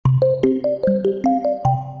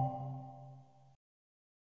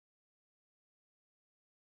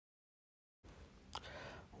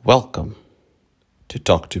Welcome to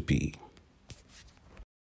Talk to P.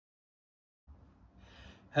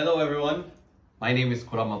 Hello everyone, my name is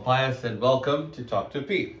Kurama Pius and welcome to Talk to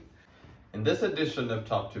P. In this edition of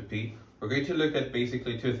Talk to P, we're going to look at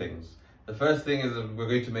basically two things. The first thing is that we're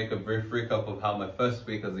going to make a brief recap of how my first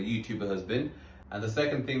week as a YouTuber has been. And the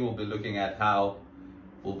second thing we'll be looking at how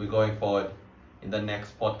we'll be going forward in the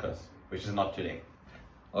next podcast, which is not today.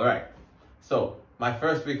 Alright, so my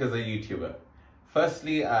first week as a YouTuber.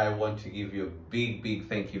 Firstly, I want to give you a big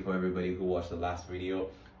thank you for everybody who watched the last video.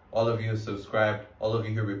 All of you who subscribed, all of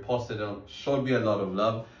you who reposted and showed me a lot of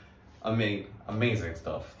love. I mean, amazing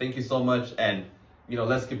stuff. Thank you so much, and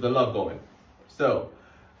let's keep the love going. So,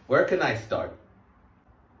 where can I start?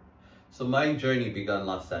 So my journey began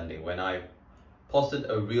last Sunday when I posted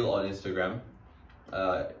a reel on Instagram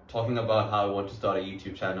talking about how I want to start a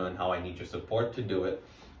YouTube channel and how I need your support to do it.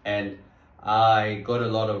 And I got a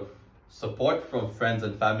lot of support from friends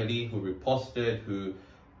and family who reposted, who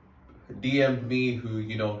DM'd me, who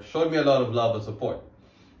showed me a lot of love and support.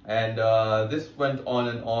 And this went on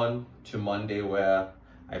and on to Monday, where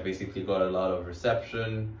I basically got a lot of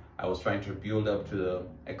reception. I was trying to build up to the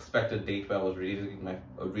expected date where I was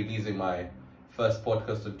releasing my first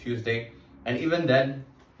podcast on Tuesday, and even then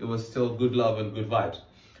it was still good love and good vibes.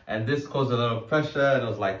 And this caused a lot of pressure, and I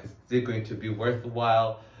was like, is it going to be worth the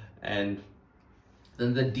while? And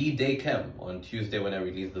then the D-Day came on Tuesday when I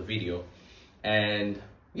released the video, and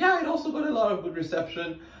yeah, it also got a lot of good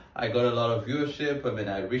reception. I got a lot of viewership. I mean,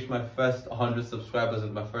 I reached my first 100 subscribers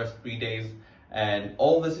in my first 3 days, and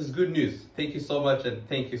all this is good news. Thank you so much, and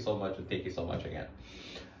thank you so much, and thank you so much again.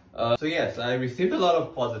 So yes, I received a lot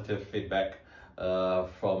of positive feedback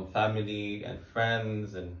from family and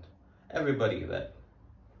friends and everybody that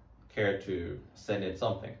cared to send in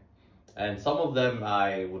something. And some of them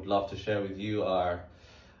I would love to share with you are,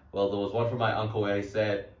 well, there was one from my uncle where he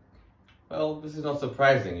said, well, this is not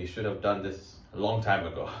surprising. You should have done this a long time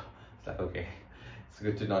ago. It's like, okay, it's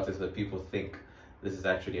good to notice that people think this is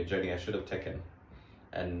actually a journey I should have taken.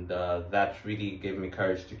 And that really gave me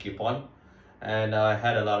courage to keep on. And I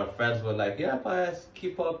had a lot of friends who were like, yeah, Pius,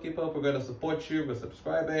 keep up, we're going to support you, we're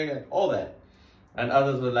subscribing and all that. And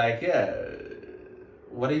others were like, yeah,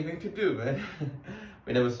 what are you going to do, man?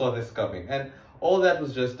 We never saw this coming. And all that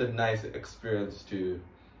was just a nice experience to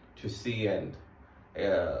see and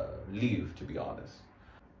leave, to be honest.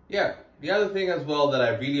 Yeah, the other thing as well that I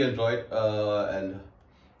really enjoyed and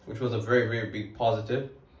which was a very big positive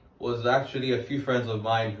was actually a few friends of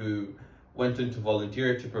mine who went in to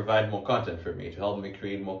volunteer to provide more content for me, to help me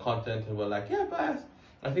create more content, and were like, yeah, Pius,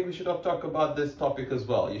 I think we should talk about this topic as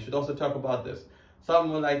well. You should also talk about this.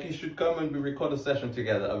 Some were like, you should come and we record a session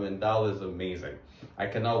together. I mean, that was amazing. I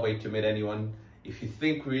cannot wait to meet anyone. If you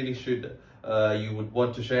think really you would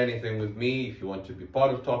want to share anything with me, if you want to be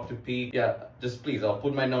part of Talk to P, yeah, just please, I'll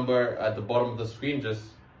put my number at the bottom of the screen. Just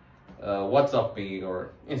WhatsApp me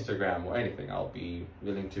or Instagram or anything. I'll be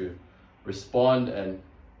willing to respond, and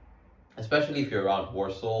especially if you're around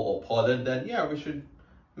Warsaw or Poland, then yeah, we should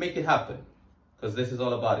make it happen, because this is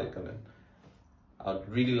all about it. Come in. I'd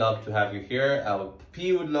really love to have you here.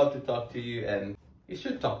 P would love to talk to you, and you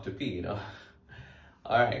should talk to P,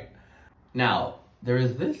 All right. Now, there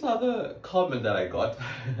is this other comment that I got.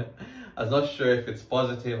 I was not sure if it's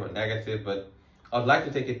positive or negative, but I'd like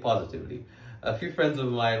to take it positively. A few friends of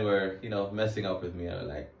mine were, messing up with me, and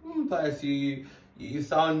were like, Pius, you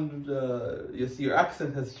sound, your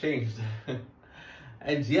accent has changed.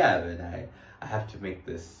 And yeah, man, I have to make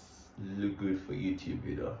this look good for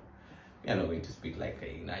YouTube, I'm not going to speak like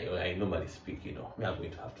I normally speak, I'm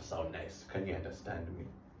going to have to sound nice. Can you understand me?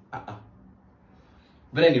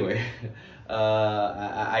 But anyway,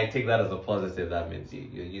 I take that as a positive. That means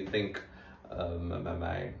you think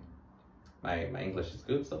my English is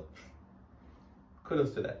good, so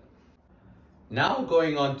kudos to that. Now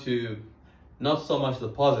going on to not so much the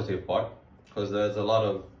positive part, because there's a lot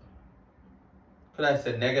of, could I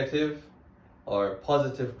say, negative or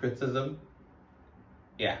positive criticism?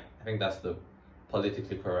 Yeah, I think that's the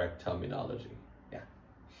politically correct terminology. Yeah.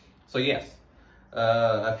 So yes,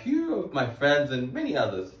 a few of my friends and many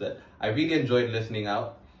others that I really enjoyed listening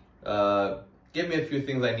out give me a few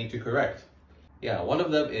things I need to correct. Yeah, one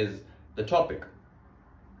of them is the topic.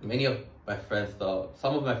 Many of my friends thought,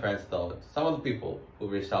 some of the people who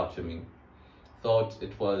reached out to me thought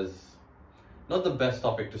it was not the best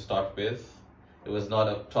topic to start with. It was not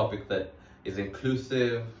a topic that is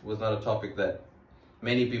inclusive, was not a topic that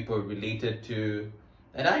many people related to,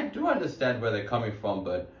 and I do understand where they're coming from,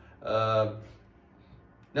 but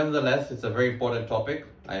nevertheless, it's a very important topic.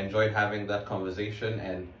 I enjoyed having that conversation,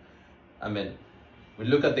 and I mean, we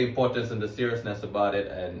look at the importance and the seriousness about it,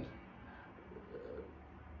 and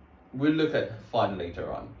we'll look at fun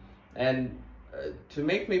later on. And to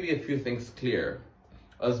make maybe a few things clear,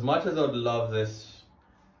 as much as I would love this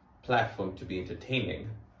platform to be entertaining,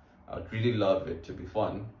 I would really love it to be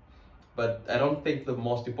fun, but I don't think the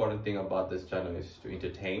most important thing about this channel is to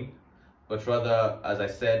entertain, but rather, as I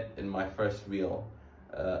said in my first reel,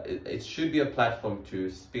 it should be a platform to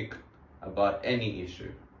speak about any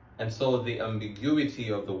issue. And so the ambiguity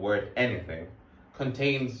of the word anything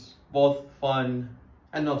contains both fun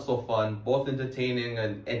and not so fun, both entertaining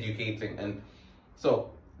and educating. And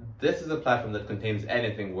so this is a platform that contains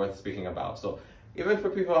anything worth speaking about. So even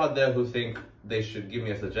for people out there who think they should give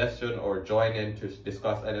me a suggestion or join in to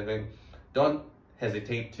discuss anything, don't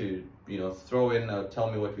hesitate to, throw in or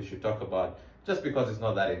tell me what we should talk about, just because it's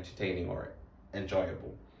not that entertaining or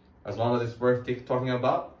enjoyable. As long as it's worth talking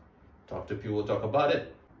about, Talk to People will talk about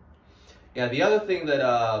it. Yeah, the other thing that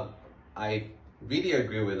I really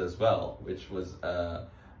agree with as well, which was a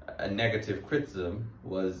negative criticism,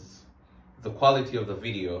 was the quality of the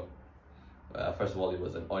video. First of all, it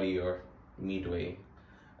was an audio midway,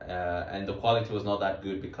 and the quality was not that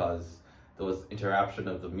good because there was interruption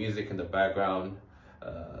of the music in the background.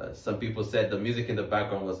 Some people said the music in the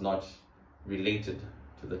background was not related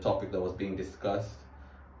to the topic that was being discussed,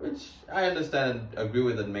 which I understand and agree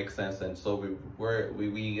with and makes sense. And so we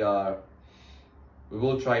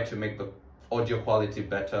will try to make the audio quality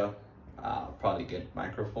better. Probably get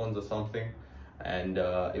microphones or something, and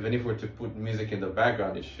even if we're to put music in the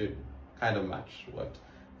background, it should kind of match what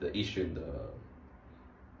the issue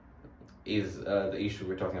the issue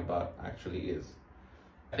we're talking about actually is.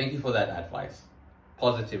 Thank you for that advice.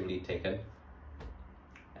 Positively taken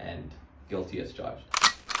and guilty as charged.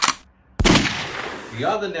 The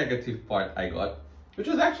other negative part I got, which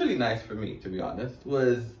was actually nice for me to be honest,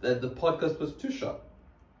 was that the podcast was too short.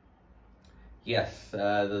 Yes,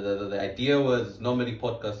 the idea was normally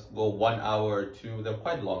podcasts go 1 hour or two. They're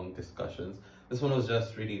quite long discussions. This one was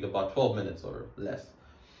just really about 12 minutes or less.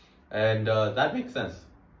 And that makes sense.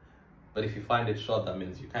 But if you find it short, that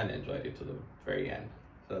means you kind of enjoyed it to the very end.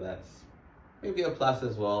 So that's maybe a plus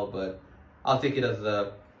as well, but I'll take it as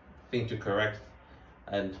a thing to correct.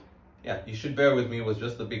 And yeah, you should bear with me. It was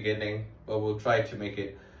just the beginning, but we'll try to make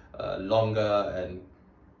it longer and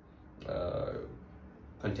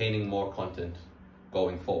containing more content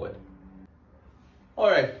going forward.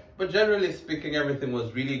 Alright, but generally speaking, everything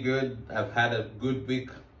was really good. I've had a good week.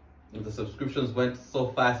 The subscriptions went so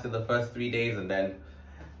fast in the first 3 days, and then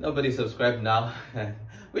nobody subscribed now,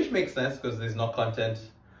 which makes sense because there's no content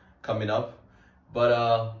coming up.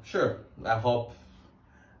 But sure, I hope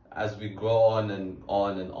as we grow on and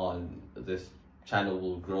on, this channel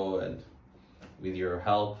will grow, and with your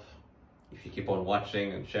help, if you keep on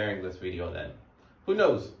watching and sharing this video, then who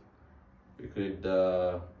knows, we could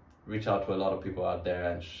reach out to a lot of people out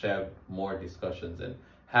there and share more discussions and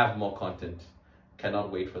have more content.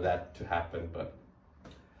 Cannot wait for that to happen, but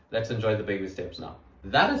let's enjoy the baby steps now.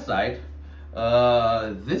 That aside,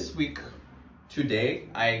 this week, today,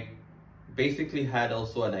 I basically had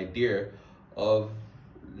also an idea of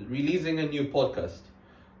releasing a new podcast.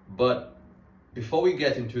 But before we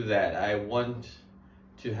get into that, I want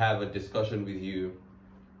to have a discussion with you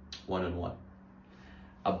one-on-one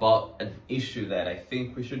about an issue that I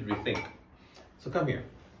think we should rethink. So come here.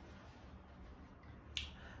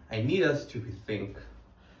 I need us to rethink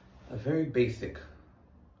a very basic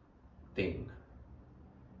thing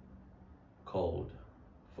called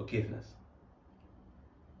forgiveness.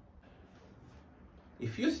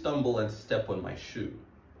 If you stumble and step on my shoe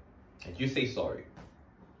and you say sorry,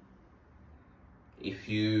 if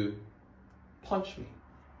you punch me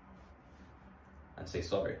and say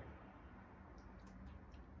sorry,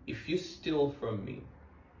 if you steal from me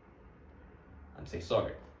and say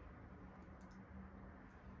sorry,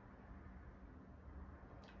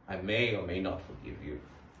 I may or may not forgive you.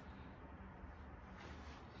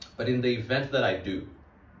 But in the event that I do,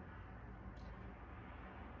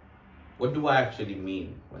 what do I actually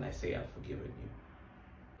mean when I say I've forgiven you?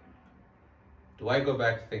 Do I go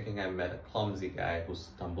back thinking I met a clumsy guy who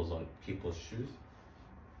stumbles on people's shoes?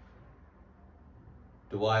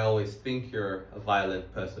 Do I always think you're a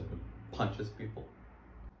violent person who punches people?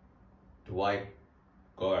 Do I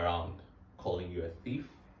go around calling you a thief?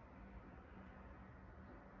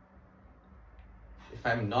 If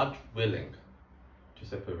I'm not willing to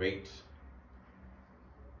separate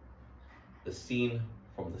the sin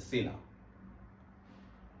from the sinner,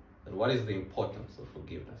 then what is the importance of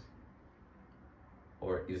forgiveness?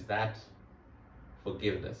 Or is that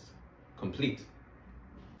forgiveness complete?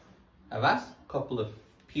 I've asked a couple of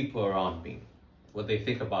people around me what they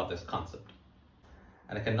think about this concept.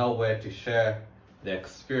 And I can now wait to share their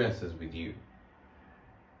experiences with you.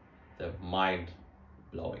 They're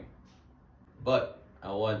mind-blowing. But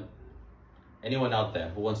I want anyone out there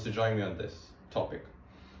who wants to join me on this topic,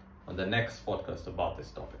 on the next podcast about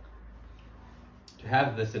this topic, to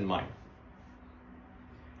have this in mind,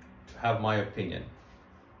 to have my opinion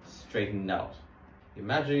straightened out.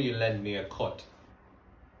 Imagine you lend me a coat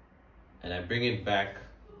and I bring it back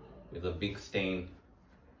with a big stain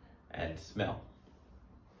and smell.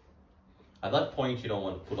 At that point, you don't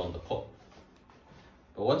want to put on the coat.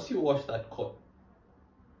 But once you wash that coat,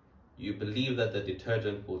 you believe that the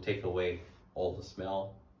detergent will take away all the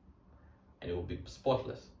smell and it will be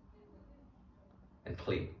spotless and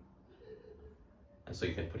clean. And so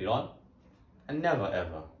you can put it on and never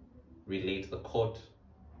ever relate the coat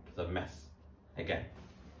to the mess again.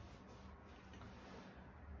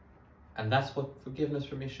 And that's what forgiveness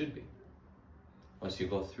for me should be. Once you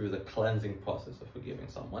go through the cleansing process of forgiving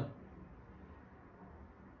someone,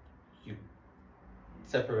 you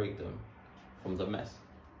separate them from the mess.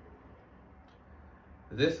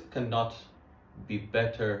 This cannot be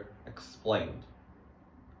better explained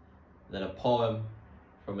than a poem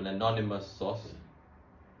from an anonymous source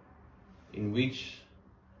in which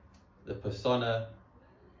the persona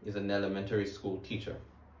is an elementary school teacher.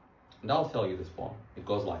 And I'll tell you this poem. It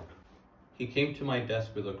goes like, he came to my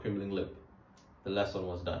desk with a crimling lip. The lesson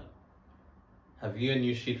was done. Have you a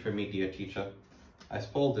new sheet for me, dear teacher? I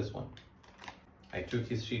spoiled this one. I took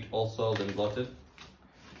his sheet all soiled and blotted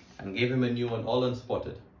and gave him a new one all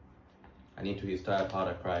unspotted. And into his tired heart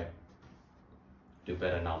I cried, do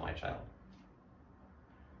better now, my child.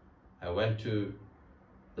 I went to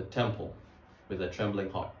the temple with a trembling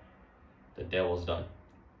heart. The day was done.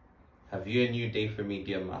 Have you a new day for me,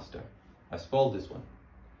 dear master? I spoiled this one.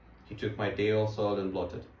 He took my day all soiled and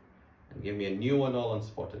blotted and gave me a new one all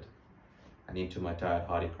unspotted. And into my tired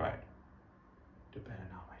heart he cried, do better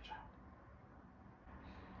now, my child.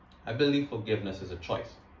 I believe forgiveness is a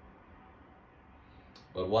choice.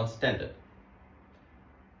 But once tended,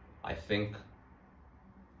 I think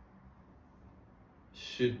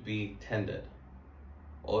should be tended,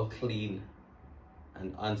 all clean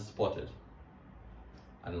and unspotted,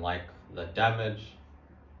 unlike the damage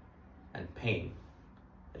and pain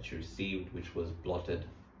that you received, which was blotted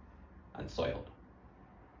and soiled.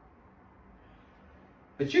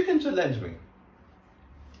 But you can challenge me.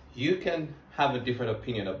 You can have a different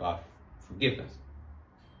opinion about forgiveness.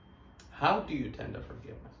 How do you tender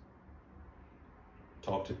forgiveness?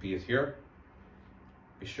 Talk to P is here.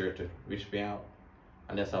 Be sure to reach me out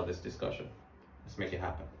and let's have this discussion. Let's make it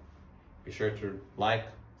happen. Be sure to like,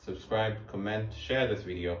 subscribe, comment, share this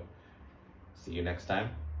video. See you next time.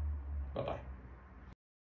 Bye-bye.